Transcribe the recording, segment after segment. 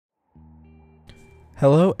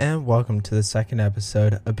Hello and welcome to the second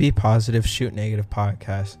episode of Be Positive, Shoot Negative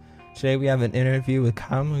podcast. Today we have an interview with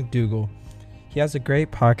Kyle McDougall. He has a great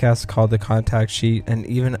podcast called The Contact Sheet and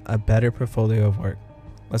even a better portfolio of work.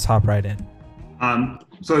 Let's hop right in.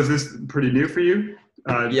 So is this pretty new for you,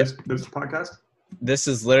 Yeah. this podcast? This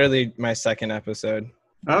is literally my second episode.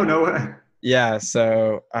 Oh, no way. Yeah,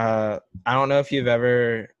 so I don't know if you've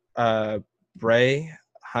ever, Bray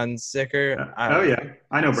Hunziker. Yeah,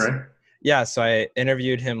 I know Bray. Yeah, so I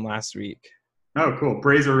interviewed him last week. Oh, cool.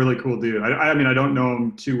 Bray's a really cool dude. I mean, I don't know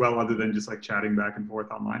him too well other than just like chatting back and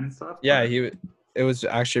forth online and stuff. Yeah, it was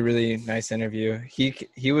actually a really nice interview.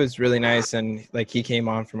 He was really nice, and like he came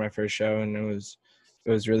on for my first show, and it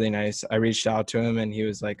was really nice. I reached out to him, and he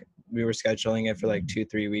was like, we were scheduling it for like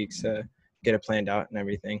 2-3 weeks to get it planned out and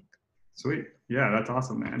everything. Sweet. Yeah, that's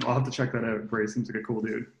awesome, man. I'll have to check that out. Bray seems like a cool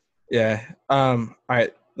dude. Yeah. All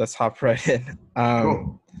right, let's hop right in.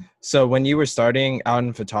 Cool. So when you were starting out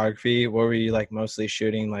in photography, what were you like mostly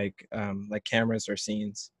shooting, like cameras or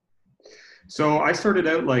scenes? So I started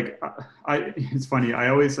out it's funny. I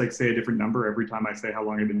always like say a different number every time I say how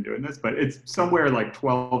long I've been doing this, but it's somewhere like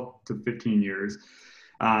 12 to 15 years.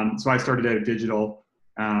 So I started out digital,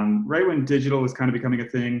 right when digital was kind of becoming a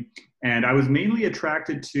thing. And I was mainly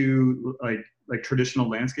attracted to like traditional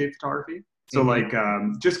landscape photography. So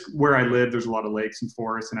just where I live, there's a lot of lakes and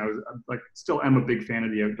forests, and I was still am a big fan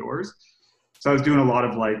of the outdoors. So I was doing a lot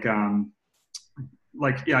of I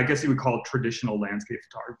guess you would call it traditional landscape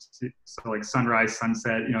photography. So like sunrise,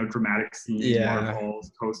 sunset, dramatic scenes,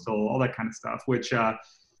 waterfalls, coastal, all that kind of stuff, which I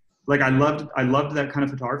loved that kind of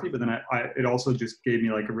photography, but then it also just gave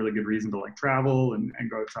me like a really good reason to like travel and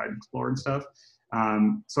go outside and explore and stuff.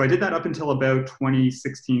 So I did that up until about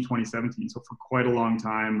 2016, 2017. So for quite a long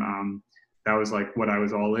time, that was like what I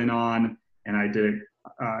was all in on. And I did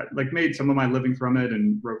made some of my living from it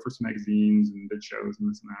and wrote for some magazines and did shows and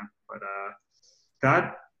this and that. But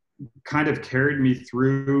that kind of carried me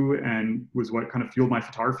through and was what kind of fueled my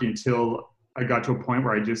photography until I got to a point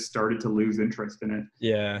where I just started to lose interest in it.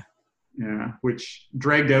 Yeah. Yeah, which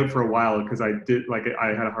dragged out for a while because I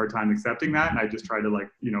had a hard time accepting that, and I just tried to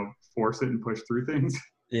force it and push through things.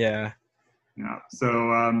 Yeah. Yeah.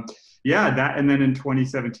 So that, and then in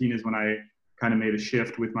 2017 is when I kind of made a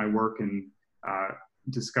shift with my work and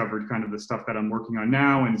discovered kind of the stuff that I'm working on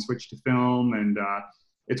now and switched to film, and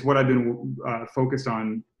it's what I've been focused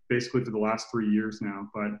on basically for the last 3 years now.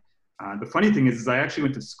 But the funny thing is I actually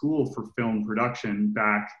went to school for film production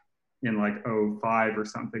back in like 2005 or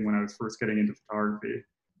something when I was first getting into photography.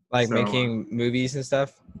 Making movies and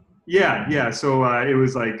stuff? Yeah. So it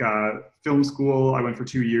was film school. I went for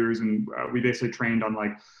 2 years, and we basically trained on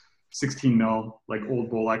 16 mil, old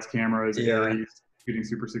Bolex cameras, Aries, shooting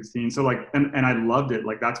Super 16. So and I loved it.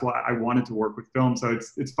 That's why I wanted to work with film. So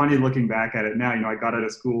it's funny looking back at it now. I got out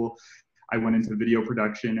of school, I went into video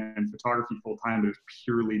production and photography full time. It was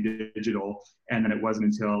purely digital, and then it wasn't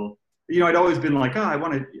until I'd always been like, I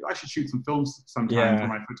should shoot some films sometime for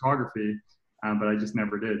my photography, but I just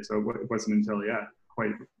never did. So it wasn't until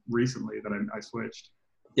quite recently that I switched.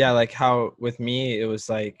 Yeah, like how with me it was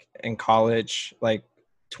in college,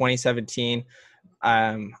 2017.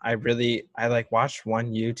 I watched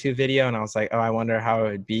one YouTube video and I was like, oh, I wonder how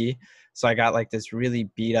it would be. So I got this really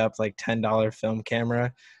beat up $10 film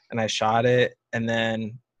camera and I shot it, and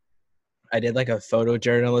then I did a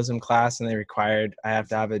photojournalism class and they required I have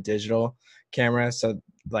to have a digital camera. So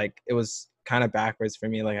it was kind of backwards for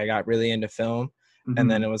me. I got really into film, and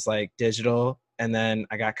then it was digital, and then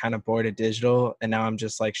I got kind of bored of digital, and now I'm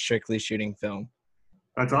just strictly shooting film.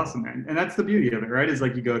 That's awesome, man. And that's the beauty of it, right? Is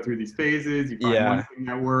you go through these phases, you find one thing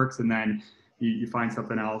that works, and then you find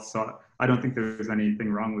something else. So I don't think there's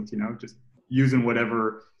anything wrong with, just using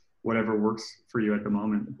whatever works for you at the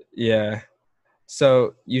moment. Yeah.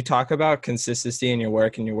 So you talk about consistency in your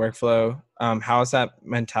work and your workflow. How has that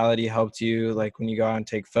mentality helped you when you go out and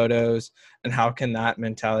take photos, and how can that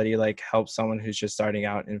mentality help someone who's just starting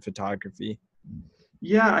out in photography?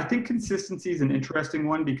 Yeah, I think consistency is an interesting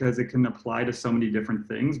one because it can apply to so many different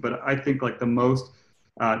things. But I think the most,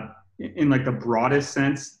 in the broadest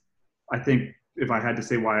sense, I think if I had to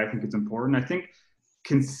say why I think it's important, I think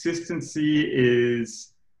consistency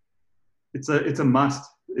it's a must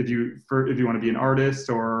if you want to be an artist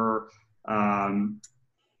or an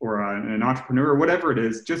entrepreneur or whatever it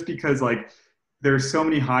is. Just because there's so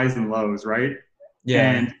many highs and lows, right?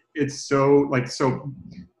 Yeah. And it's so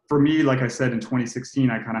for me, like I said, in 2016,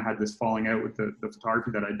 I kind of had this falling out with the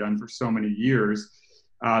photography that I'd done for so many years.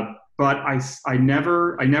 But I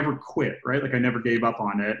never quit, right? I never gave up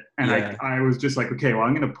on it. And I was just okay, well,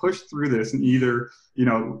 I'm going to push through this and either,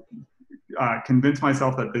 convince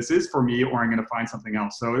myself that this is for me, or I'm going to find something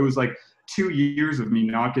else. So it was like 2 years of me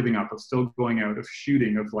not giving up, of still going out, of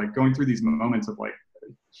shooting, of like going through these moments of like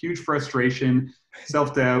huge frustration,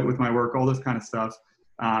 self-doubt with my work, all this kind of stuff.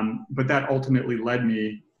 But that ultimately led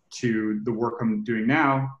me to the work I'm doing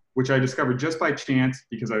now, which I discovered just by chance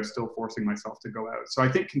because I was still forcing myself to go out. So I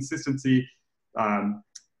think consistency,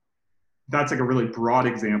 that's like a really broad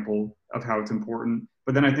example of how it's important.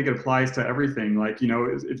 But then I think it applies to everything. Like, you know,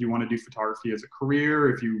 if you want to do photography as a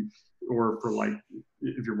career, or for like,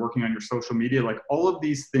 if you're working on your social media, like all of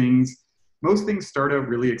these things, most things start out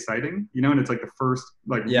really exciting, you know, and it's like the first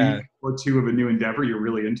like week or two of a new endeavor, you're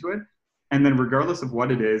really into it. And then regardless of what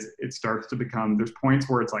it is, it starts to become, there's points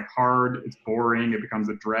where it's like hard, it's boring, it becomes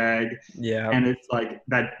a drag. Yeah. And it's like,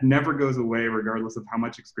 that never goes away regardless of how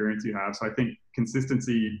much experience you have. So I think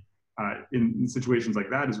consistency in situations like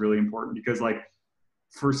that is really important, because like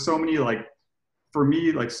for so many, like for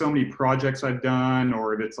me, like so many projects I've done,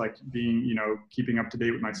 or if it's like being, you know, keeping up to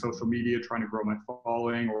date with my social media, trying to grow my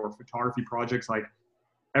following, or photography projects, like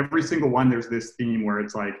every single one, there's this theme where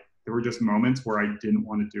it's like, there were just moments where I didn't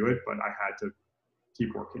want to do it, but I had to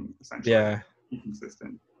keep working, essentially. Yeah. Be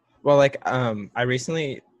consistent. Well, like, I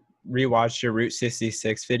recently rewatched your Route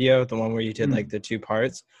 66 video, the one where you did like the 2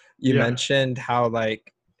 parts. You mentioned how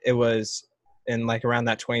like it was in like around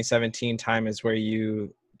that 2017 time is where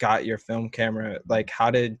you got your film camera. Like,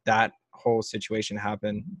 how did that whole situation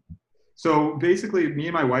happen? So basically, me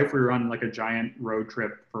and my wife, we were on like a giant road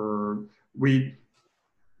trip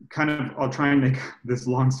I'll try and make this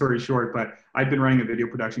long story short, but I'd been running a video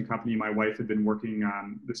production company. My wife had been working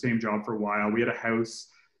on the same job for a while. We had a house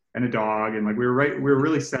and a dog, and like we were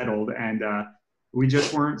really settled, and we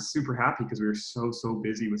just weren't super happy because we were so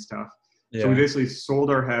busy with stuff. So we basically sold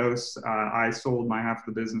our house. I sold my half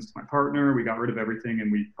of the business to my partner. We got rid of everything,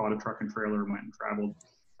 and we bought a truck and trailer and went and traveled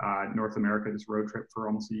North America, this road trip for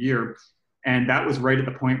almost a year. And that was right at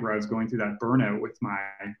the point where I was going through that burnout with my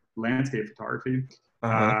landscape photography.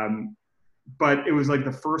 But it was like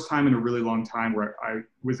the first time in a really long time where I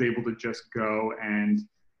was able to just go and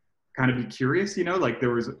kind of be curious, you know, like it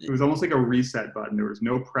was almost like a reset button. There was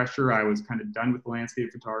no pressure. I was kind of done with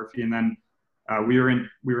landscape photography. And then we were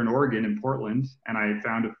in Oregon, in Portland, and I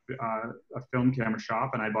found a film camera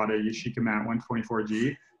shop, and I bought a Yashica Mat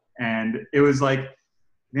 124G. And it was like,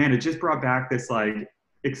 man, it just brought back this like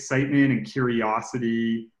excitement and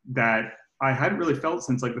curiosity that I hadn't really felt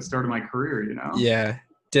since like the start of my career, you know? Yeah.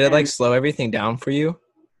 Did it like slow everything down for you?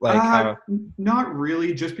 Like how? Not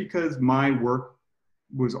really, just because my work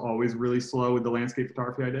was always really slow with the landscape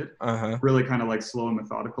photography I did. Really kind of like slow and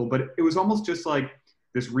methodical, but it was almost just like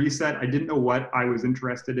this reset. I didn't know what I was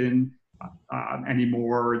interested in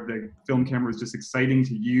anymore. The film camera was just exciting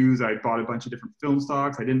to use. I bought a bunch of different film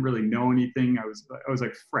stocks. I didn't really know anything. I was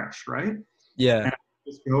like fresh, right? Yeah. And I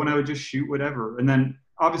would just go and I would just shoot whatever. And then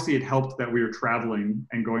obviously it helped that we were traveling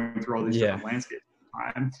and going through all these different landscapes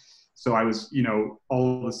at the time. So I was, you know,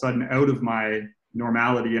 all of a sudden out of my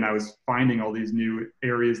normality, and I was finding all these new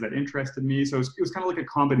areas that interested me. So it was kind of like a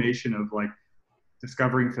combination of like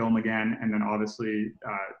discovering film again, and then obviously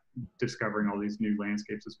discovering all these new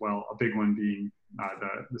landscapes as well. A big one being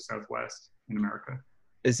the Southwest in America.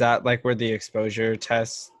 Is that like where the exposure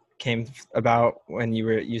tests came about, when you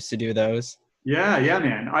were used to do those? Yeah,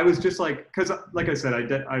 man. I was just like, because like I said,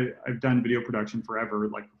 I've done video production forever,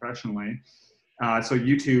 like professionally. So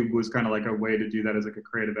YouTube was kind of like a way to do that as like a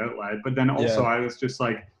creative outlet. But then also I was just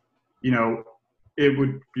like, you know, it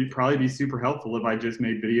would probably be super helpful if I just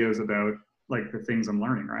made videos about like the things I'm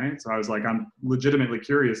learning, right? So I was like, I'm legitimately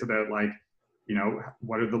curious about like, you know,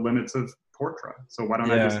 what are the limits of Portra? So why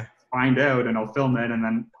don't I just find out, and I'll film it, and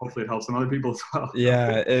then hopefully it helps some other people as well.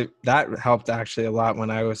 Yeah, that helped actually a lot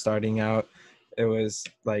when I was starting out. It was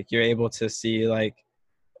like you're able to see like,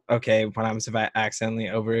 okay, what happens if I accidentally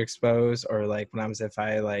overexpose, or like what happens if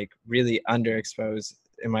I like really underexpose?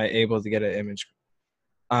 Am I able to get an image?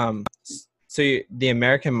 So the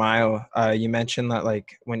American Mile, you mentioned that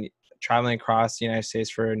like when traveling across the United States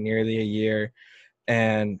for nearly a year,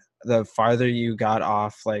 and the farther you got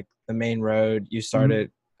off like the main road, you started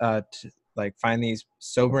to like find these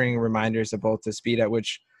sobering reminders of both the speed at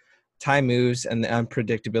which time moves and the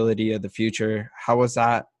unpredictability of the future. How was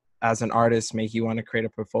that as an artist make you want to create a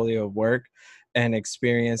portfolio of work and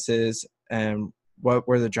experiences, and what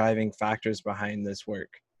were the driving factors behind this work?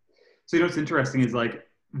 So, you know, what's interesting is like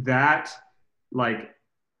that, like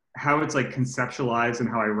how it's like conceptualized and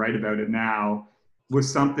how I write about it now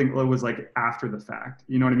was something that was like after the fact,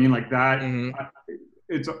 you know what I mean? Like that,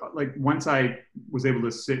 it's like once I was able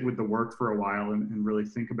to sit with the work for a while and really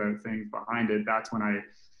think about things behind it, that's when I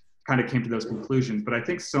kind of came to those conclusions. But I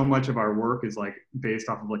think so much of our work is like based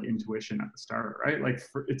off of like intuition at the start, right? Like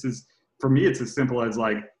for me, it's as simple as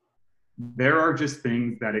like, there are just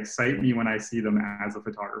things that excite me when I see them as a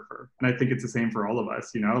photographer. And I think it's the same for all of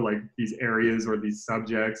us, you know, like these areas or these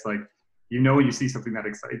subjects, like, you know, when you see something that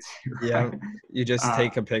excites you, right? Yeah. You just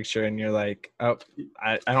take a picture and you're like, oh,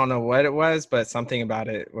 I don't know what it was, but something about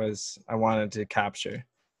it was, I wanted to capture.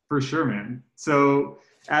 For sure, man. So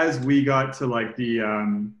as we got to like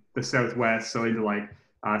the Southwest, so into like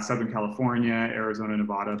Southern California, Arizona,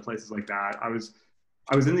 Nevada, places like that, I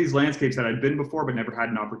was in these landscapes that I'd been before, but never had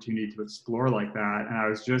an opportunity to explore like that. And I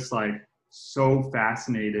was just like so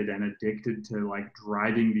fascinated and addicted to like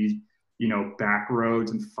driving these, you know, back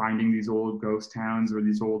roads and finding these old ghost towns or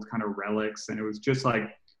these old kind of relics. And it was just like,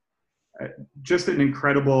 just an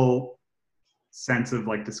incredible sense of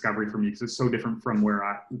like discovery for me, because it's so different from where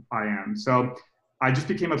I am. So I just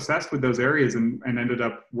became obsessed with those areas and ended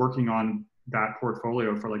up working on that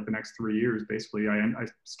portfolio for like the next 3 years. Basically, I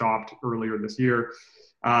stopped earlier this year.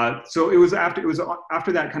 So it was after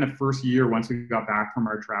that kind of first year, once we got back from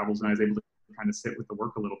our travels, and I was able to kind of sit with the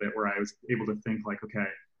work a little bit, where I was able to think like, okay,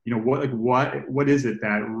 you know, what is it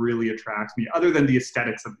that really attracts me other than the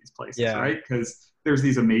aesthetics of these places, Yeah. right? Because there's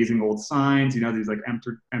these amazing old signs, you know, these like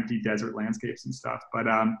empty desert landscapes and stuff. But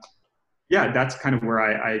yeah, that's kind of where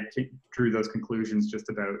I drew those conclusions, just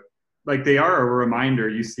about like, they are a reminder.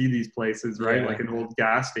 You see these places, right? Yeah. Like an old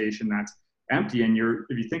gas station that's empty, and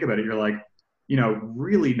if you think about it, you're like, you know,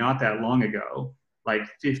 really not that long ago, like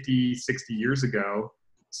 50, 60 years ago,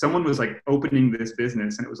 someone was like opening this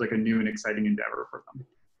business and it was like a new and exciting endeavor for them.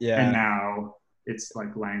 Yeah. And now it's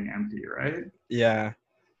like lying empty, right? Yeah.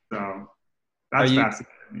 So that's fascinating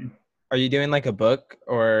to me. Are you doing like a book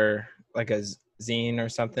or like a zine or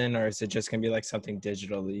something, or is it just gonna be like something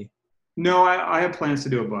digitally? No, I have plans to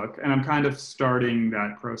do a book, and I'm kind of starting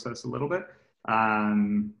that process a little bit.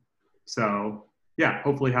 So yeah,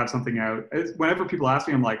 hopefully have something out. Whenever people ask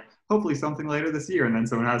me, I'm like, hopefully something later this year. And then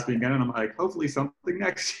someone asks me again, and I'm like, hopefully something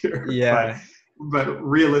next year. Yeah. But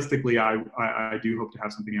realistically, I do hope to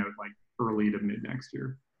have something out like early to mid next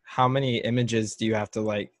year. How many images do you have to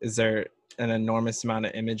like, is there an enormous amount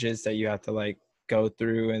of images that you have to like go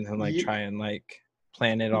through and then like try and like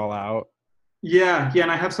plan it all out? Yeah.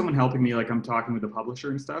 And I have someone helping me, like I'm talking with the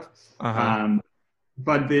publisher and stuff.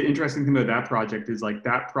 But the interesting thing about that project is like,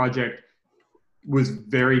 that project was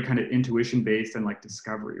very kind of intuition based and like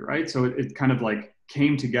discovery, right? So it kind of like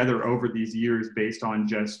came together over these years based on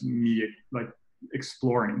just me like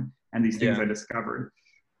exploring and these things I discovered.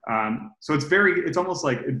 So it's almost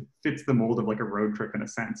like it fits the mold of like a road trip in a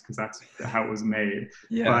sense, because that's how it was made.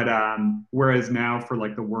 But whereas now for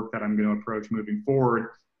like the work that I'm going to approach moving forward,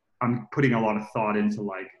 I'm putting a lot of thought into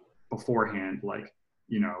like beforehand, like,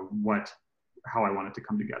 you know, how I want it to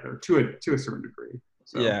come together to a certain degree.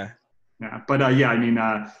 So, yeah. But I mean,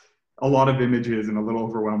 a lot of images and a little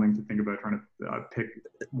overwhelming to think about trying to pick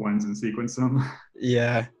ones and sequence them.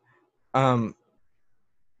 Yeah.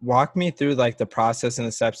 Walk me through like the process and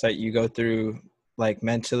the steps that you go through, like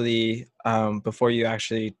mentally, before you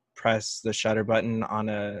actually press the shutter button on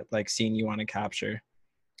a like scene you want to capture.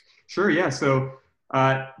 Sure. Yeah. So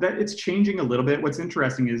that it's changing a little bit. What's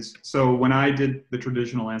interesting is, so when I did the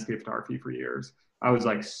traditional landscape photography for years, I was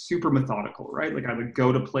like super methodical, right? Like I would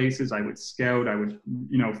go to places, I would scout, I would,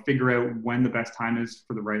 you know, figure out when the best time is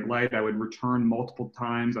for the right light. I would return multiple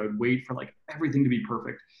times. I would wait for like everything to be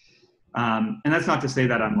perfect. And that's not to say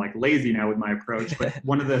that I'm like lazy now with my approach, but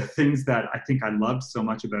one of the things that I think I loved so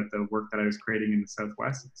much about the work that I was creating in the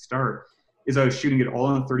Southwest at the start is I was shooting it all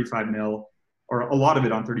on 35 mil, or a lot of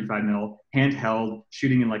it on 35 mil, handheld,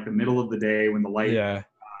 shooting in like the middle of the day when the light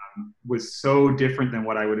was so different than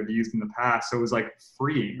what I would have used in the past. So it was like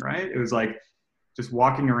freeing, right? It was like just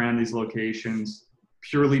walking around these locations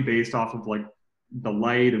purely based off of like the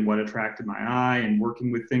light and what attracted my eye, and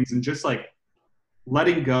working with things and just like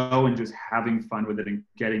letting go and just having fun with it and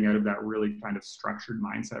getting out of that really kind of structured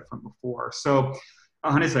mindset from before. So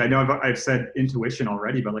honestly, I know I've said intuition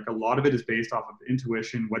already, but like a lot of it is based off of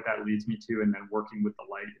intuition, what that leads me to, and then working with the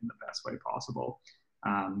light in the best way possible.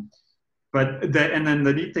 And then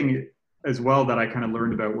the neat thing as well that I kind of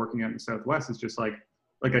learned about working out in the Southwest is just like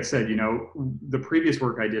I said, you know, the previous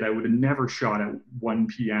work I did, I would have never shot at 1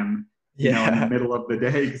 p.m., you know, in the middle of the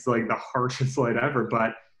day. It's like the harshest light ever.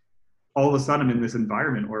 But all of a sudden I'm in this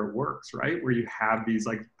environment where it works, right? Where you have these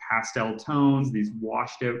like pastel tones, these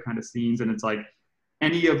washed out kind of scenes. And it's like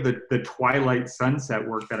any of the twilight sunset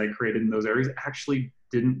work that I created in those areas actually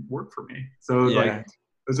didn't work for me. So like, it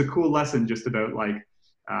was a cool lesson just about like,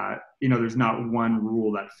 you know, there's not one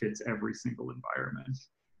rule that fits every single environment.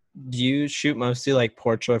 do you shoot mostly like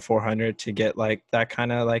Portra 400 to get like that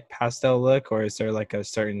kind of like pastel look, or is there like a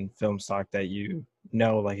certain film stock that you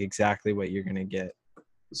know like exactly what you're gonna get?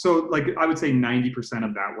 So like I would say 90%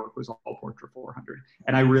 of that work was all Portra 400,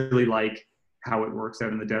 and I really like how it works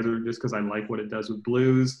out in the desert just because I like what it does with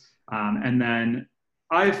blues. And then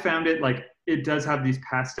I found it like it does have these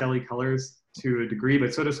pastel-y colors to a degree,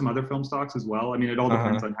 but so do some other film stocks as well. I mean, it all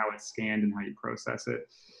depends on how it's scanned and how you process it.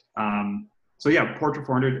 So yeah, Portra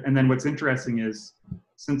 400. And then what's interesting is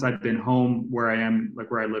since I've been home where I am,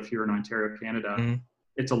 like where I live here in Ontario, Canada,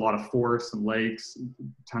 it's a lot of forests and lakes,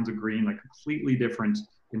 tons of green, like completely different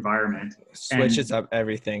environment. Switches up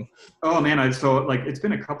everything. Oh man, so like it's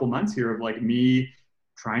been a couple months here of like me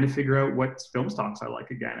trying to figure out what film stocks I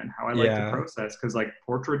like again and how I like to process, because like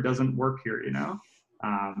Portra doesn't work here, you know.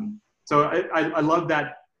 So I love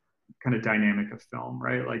that kind of dynamic of film,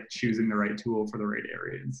 right? Like choosing the right tool for the right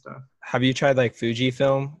area and stuff. Have you tried like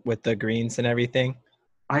Fujifilm with the greens and everything?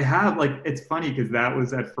 I have. Like, it's funny because that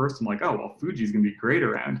was at first I'm like, oh well, Fuji's gonna be great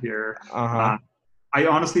around here. I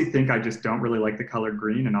honestly think I just don't really like the color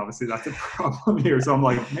green, and obviously that's a problem here. So I'm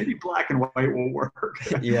like, maybe black and white will work.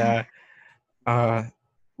 Yeah.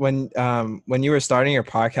 When you were starting your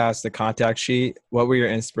podcast, the contact sheet, what were your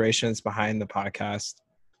inspirations behind the podcast?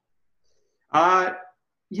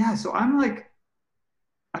 Yeah, so I'm like,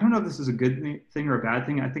 I don't know if this is a good thing or a bad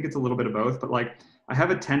thing. I think it's a little bit of both, but like I have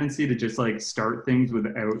a tendency to just like start things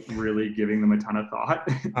without really giving them a ton of thought.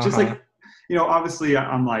 Just like, you know, obviously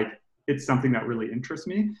I'm like, it's something that really interests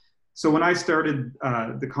me. So when I started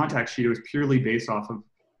the contact sheet, it was purely based off of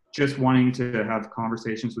just wanting to have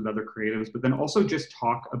conversations with other creatives, but then also just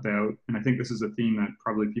talk about, and I think this is a theme that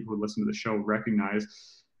probably people who listen to the show recognize,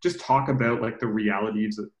 just talk about like the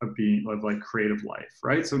realities of being of like creative life,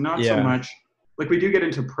 right? So not so much like we do get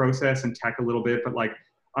into process and tech a little bit, but like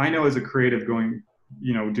I know as a creative going,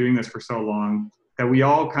 you know, doing this for so long that we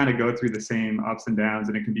all kind of go through the same ups and downs,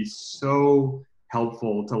 and it can be so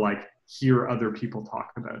helpful to like hear other people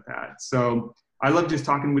talk about that. So I love just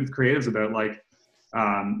talking with creatives about like,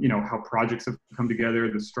 you know, how projects have come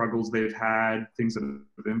together, the struggles they've had, things that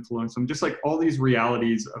have influenced them, just like all these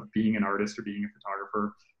realities of being an artist or being a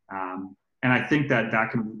photographer. And I think that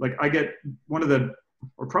can, like, I get one of the,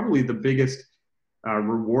 or probably the biggest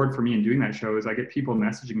reward for me in doing that show is I get people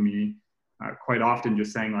messaging me quite often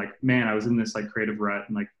just saying like, man, I was in this like creative rut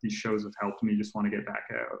and like these shows have helped me just want to get back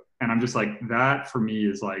out. And I'm just like, that for me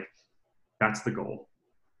is like, that's the goal.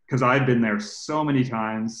 Because I've been there so many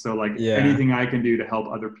times. So like anything I can do to help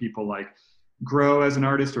other people like grow as an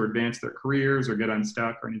artist or advance their careers or get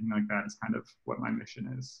unstuck or anything like that is kind of what my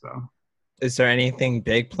mission is. So is there anything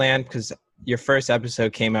big planned? Because your first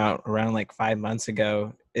episode came out around like 5 months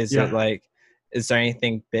ago. Is it like, is there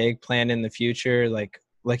anything big planned in the future? Like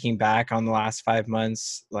looking back on the last 5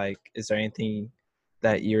 months, like, is there anything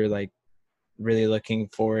that you're like really looking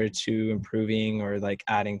forward to improving or like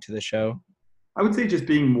adding to the show? I would say just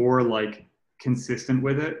being more like consistent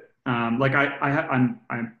with it. Like I'm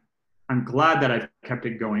glad that I've kept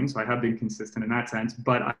it going. So I have been consistent in that sense,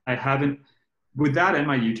 but I haven't with that and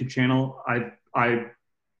my YouTube channel. I've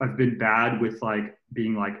been bad with like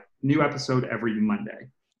being like new episode every Monday,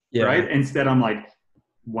 right? Instead I'm like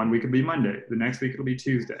 1 week it'll be Monday, the next week it'll be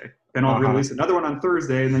Tuesday. Then I'll release another one on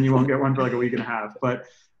Thursday, and then you won't get one for like a week and a half. But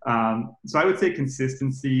so I would say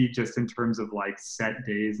consistency just in terms of like set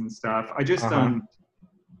days and stuff. I just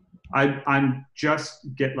I'm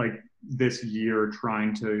just get like this year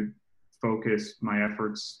trying to focus my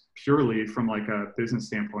efforts purely from like a business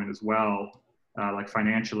standpoint as well, like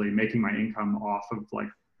financially making my income off of like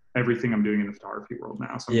everything I'm doing in the photography world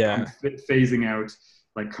now. So I'm phasing out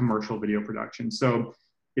like commercial video production. So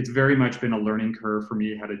it's very much been a learning curve for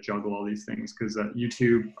me how to juggle all these things, because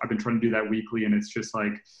YouTube, I've been trying to do that weekly, and it's just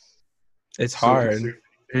like, it's hard.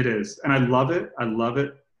 It is. And I love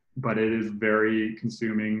it, but it is very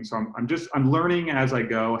consuming. So I'm learning as I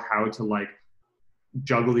go how to like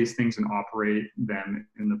juggle these things and operate them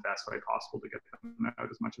in the best way possible to get them out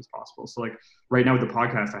as much as possible. So like right now with the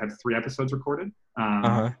podcast, I have 3 episodes recorded,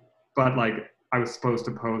 but like I was supposed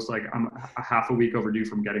to post, like I'm a half a week overdue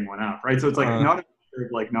from getting one up, right? So it's like not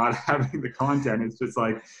like not having the content. It's just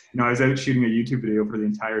like, you know, I was out shooting a YouTube video for the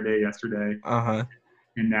entire day yesterday,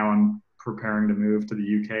 and now I'm preparing to move to the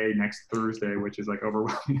UK next Thursday, which is like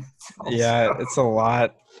overwhelming itself. It's a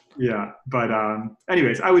lot. But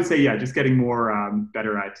anyways, I would say just getting more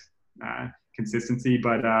better at consistency,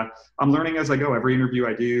 but I'm learning as I go. Every interview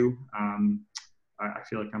I do, I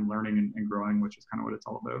feel like I'm learning and growing, which is kind of what it's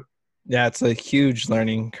all about. It's a huge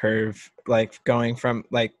learning curve, like going from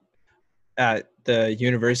like at the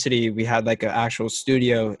university we had like an actual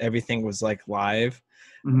studio, everything was like live,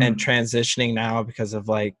 and transitioning now because of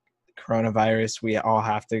like coronavirus, we all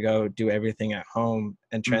have to go do everything at home,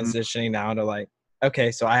 and transitioning now to like,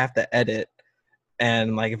 okay, so I have to edit,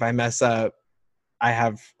 and like if I mess up, I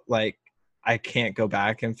have like, I can't go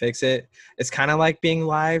back and fix it. It's kind of like being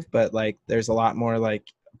live, but like there's a lot more like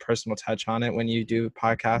personal touch on it when you do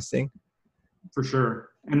podcasting. For sure.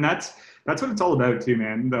 And that's what it's all about too,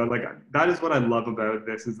 man. Like that is what I love about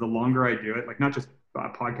this, is the longer I do it, like not just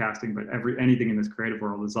podcasting, but anything in this creative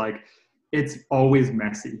world, is like, it's always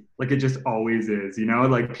messy. Like it just always is, you know,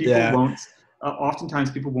 like people won't, oftentimes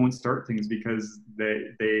people won't start things because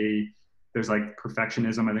there's like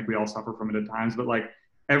perfectionism. I think we all suffer from it at times, but like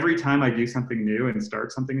every time I do something new and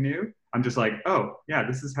start something new, I'm just like, oh yeah,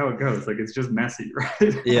 this is how it goes. Like it's just messy,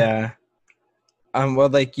 right? Yeah. Well,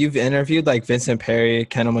 like you've interviewed like Vincent Perry,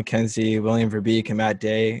 Kendall McKenzie, William Verbeek, and Matt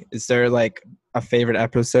Day. Is there like a favorite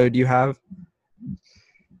episode you have?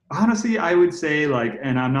 Honestly, I would say like,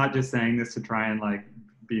 and I'm not just saying this to try and like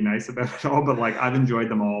be nice about it all, but like I've enjoyed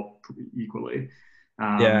them all equally.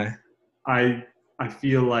 I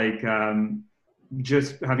feel like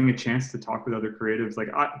just having a chance to talk with other creatives, like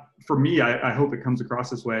for me, I hope it comes across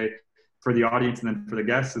this way for the audience and then for the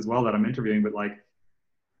guests as well that I'm interviewing. But like,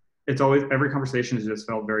 it's always, every conversation has just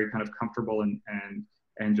felt very kind of comfortable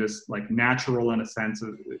and just like natural in a sense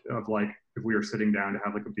of like if we were sitting down to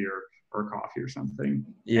have like a beer or a coffee or something.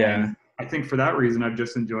 Yeah. And I think for that reason, I've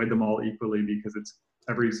just enjoyed them all equally, because it's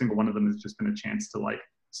every single one of them has just been a chance to like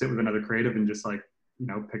sit with another creative and just like, you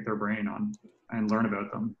know, pick their brain on and learn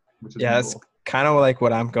about them, which is that's cool. Kind of like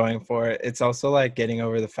what I'm going for. It's also like getting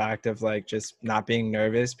over the fact of like just not being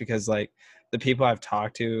nervous, because like the people I've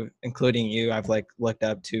talked to, including you, I've like looked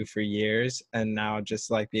up to for years, and now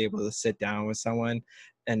just like be able to sit down with someone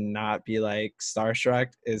and not be like starstruck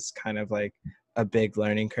is kind of like a big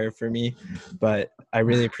learning curve for me, but I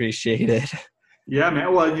really appreciate it. Yeah,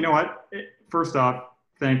 man. Well, you know what? First off,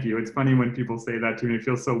 thank you. It's funny when people say that to me. It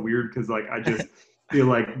feels so weird because like I just feel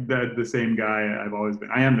like the same guy I've always been.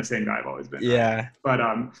 I am the same guy I've always been. Yeah. Right?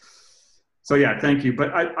 But so yeah, thank you.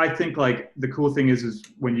 But I think like the cool thing is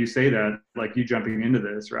when you say that, like you jumping into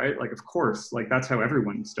this, right? Like of course, like that's how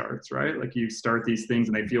everyone starts, right? Like you start these things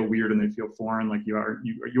and they feel weird and they feel foreign, like you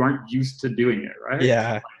aren't used to doing it, right?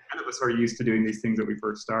 Yeah. Like, none of us are used to doing these things that we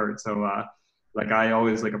first start. So like I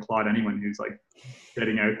always like applaud anyone who's like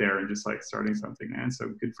getting out there and just like starting something, man. So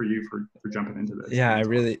good for you for jumping into this. Yeah,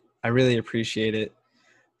 I really appreciate it.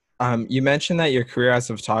 You mentioned that your career as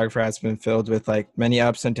a photographer has been filled with like many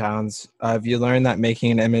ups and downs. Have you learned that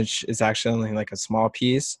making an image is actually only like a small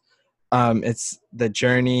piece? It's the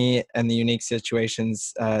journey and the unique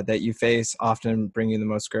situations that you face often bring you the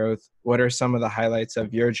most growth. What are some of the highlights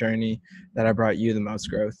of your journey that have brought you the most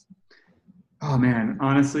growth? Oh man,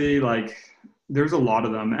 honestly, like there's a lot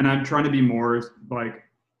of them, and I'm trying to be more like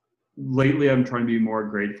lately I'm trying to be more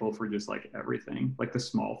grateful for just like everything, like the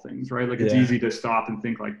small things, right? Like it's easy to stop and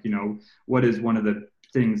think like, you know, what is one of the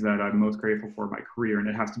things that I'm most grateful for in my career? And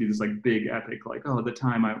it has to be this like big epic, like, oh, the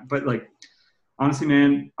time but like, honestly,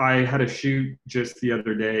 man, I had a shoot just the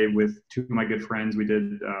other day with two of my good friends. We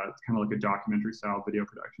did kind of like a documentary style video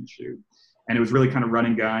production shoot, and it was really kind of run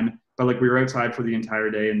and gun, but like we were outside for the entire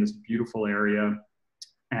day in this beautiful area,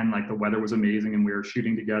 and like the weather was amazing, and we were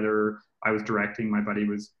shooting together. I was directing, my buddy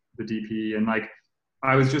was the DP, and like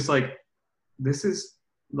I was just like, this is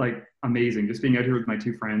like amazing, just being out here with my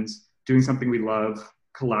two friends doing something we love,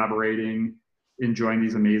 collaborating, enjoying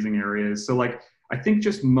these amazing areas. So like I think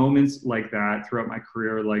just moments like that throughout my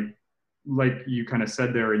career, like you kind of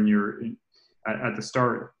said there at the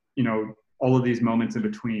start, you know, all of these moments in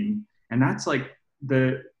between, and that's like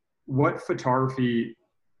what photography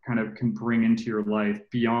kind of can bring into your life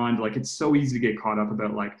beyond like, it's so easy to get caught up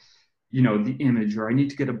about like, you know, the image, or I need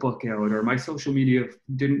to get a book out, or my social media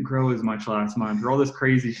didn't grow as much last month, or all this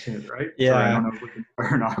crazy shit, right? Yeah. Sorry, I don't know if we can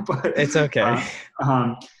or not, but it's okay.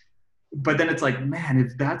 But then it's like, man,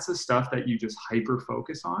 if that's the stuff that you just hyper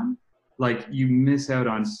focus on, like you miss out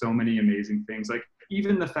on so many amazing things. Like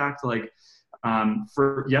even the fact like,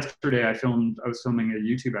 for yesterday, I was filming a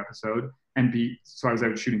YouTube episode, so I was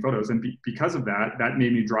out shooting photos, and because of that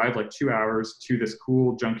made me drive like 2 hours to this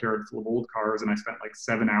cool junkyard full of old cars, and I spent like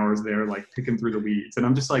 7 hours there, like picking through the weeds. And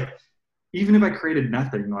I'm just like, even if I created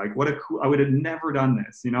nothing, like I would have never done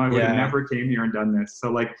this, you know, I would have never came here and done this.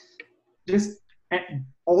 So like, just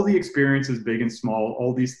all the experiences, big and small,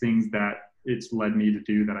 all these things that it's led me to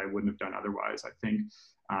do that I wouldn't have done otherwise. I think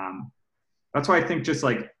that's why I think just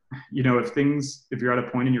like, you know, if you're at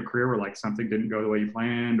a point in your career where like something didn't go the way you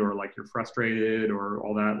planned, or like you're frustrated or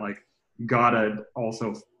all that, like gotta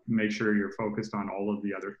also make sure you're focused on all of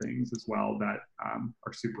the other things as well that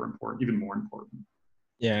are super important, even more important.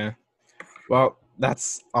 Yeah. Well,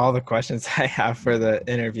 that's all the questions I have for the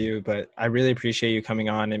interview, but I really appreciate you coming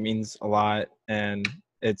on. It means a lot, and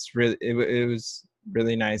it was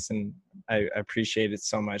really nice, and I appreciate it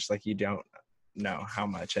so much. Like, you don't know how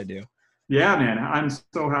much I do. Yeah, man, I'm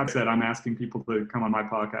so happy that I'm asking people to come on my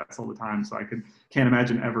podcast all the time. So can't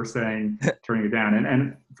imagine ever turning it down.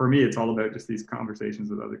 And for me, it's all about just these conversations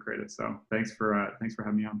with other creatives. So thanks for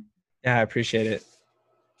having me on. Yeah, I appreciate it.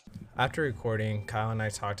 After recording, Kyle and I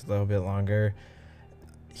talked a little bit longer.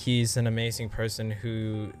 He's an amazing person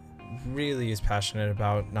who really is passionate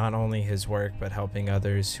about not only his work, but helping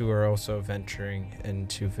others who are also venturing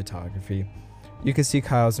into photography. You can see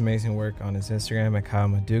Kyle's amazing work on his Instagram at Kyle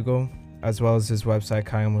Madougall, as well as his website,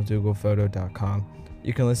 kylemadougalphoto.com.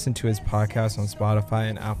 You can listen to his podcast on Spotify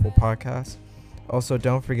and Apple Podcasts. Also,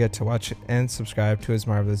 don't forget to watch and subscribe to his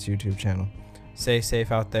marvelous YouTube channel. Stay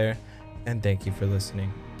safe out there, and thank you for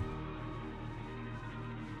listening.